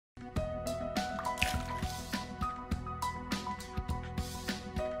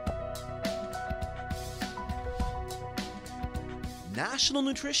National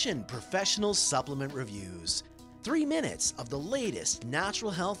Nutrition Professional Supplement Reviews. 3 minutes of the latest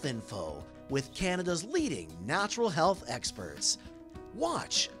natural health info with Canada's leading natural health experts.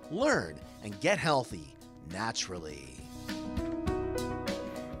 Watch, learn, and get healthy naturally.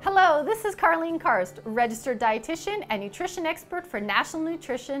 Hello, this is Karlene Karst, registered dietitian and nutrition expert for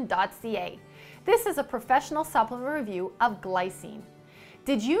nationalnutrition.ca. This is a professional supplement review of glycine.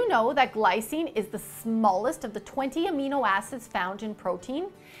 Did you know that glycine is the smallest of the 20 amino acids found in protein?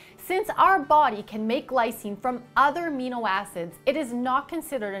 Since our body can make glycine from other amino acids, it is not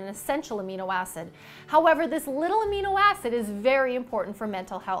considered an essential amino acid. However, this little amino acid is very important for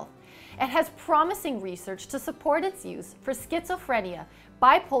mental health. It has promising research to support its use for schizophrenia,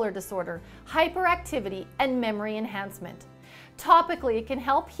 bipolar disorder, hyperactivity, and memory enhancement. Topically, it can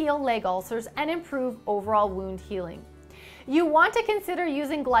help heal leg ulcers and improve overall wound healing. You want to consider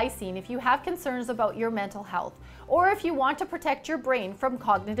using glycine if you have concerns about your mental health, or if you want to protect your brain from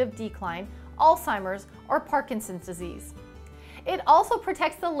cognitive decline, Alzheimer's, or Parkinson's disease. It also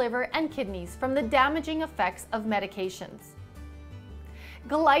protects the liver and kidneys from the damaging effects of medications.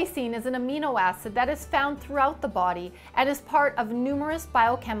 Glycine is an amino acid that is found throughout the body and is part of numerous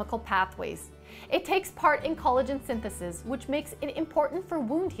biochemical pathways. It takes part in collagen synthesis, which makes it important for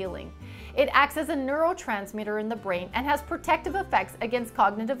wound healing. It acts as a neurotransmitter in the brain and has protective effects against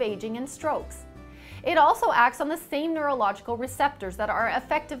cognitive aging and strokes. It also acts on the same neurological receptors that are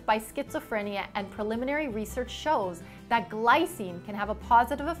affected by schizophrenia, and preliminary research shows that glycine can have a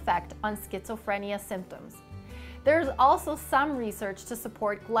positive effect on schizophrenia symptoms. There's also some research to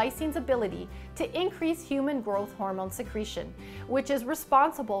support glycine's ability to increase human growth hormone secretion, which is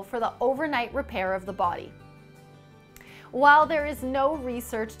responsible for the overnight repair of the body. While there is no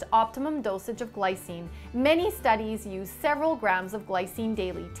research to optimum dosage of glycine, many studies use several grams of glycine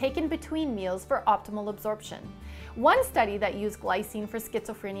daily, taken between meals for optimal absorption. One study that used glycine for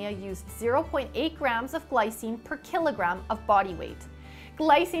schizophrenia used 0.8 grams of glycine per kilogram of body weight.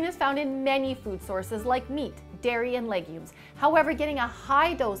 Glycine is found in many food sources like meat, dairy, and legumes. However, getting a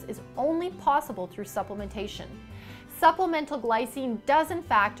high dose is only possible through supplementation. Supplemental glycine does in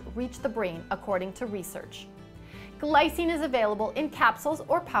fact reach the brain, according to research. Glycine is available in capsules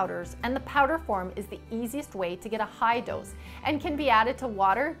or powders, and the powder form is the easiest way to get a high dose and can be added to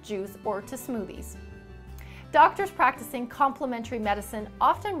water, juice, or to smoothies. Doctors practicing complementary medicine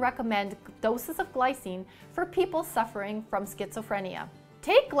often recommend doses of glycine for people suffering from schizophrenia.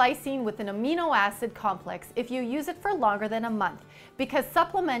 Take glycine with an amino acid complex if you use it for longer than a month, because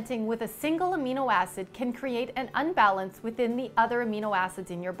supplementing with a single amino acid can create an unbalance within the other amino acids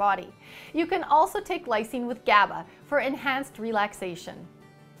in your body. You can also take glycine with GABA for enhanced relaxation.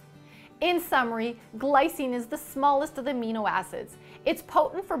 In summary, glycine is the smallest of the amino acids. It's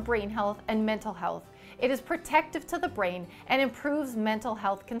potent for brain health and mental health. It is protective to the brain and improves mental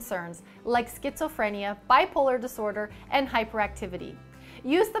health concerns like schizophrenia, bipolar disorder, and hyperactivity.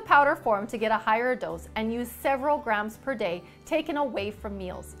 Use the powder form to get a higher dose and use several grams per day taken away from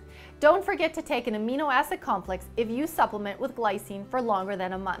meals. Don't forget to take an amino acid complex if you supplement with glycine for longer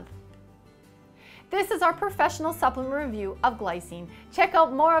than a month. This is our professional supplement review of glycine. Check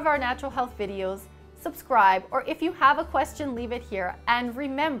out more of our natural health videos, subscribe, or if you have a question, leave it here. And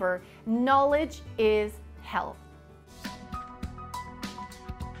remember, knowledge is health.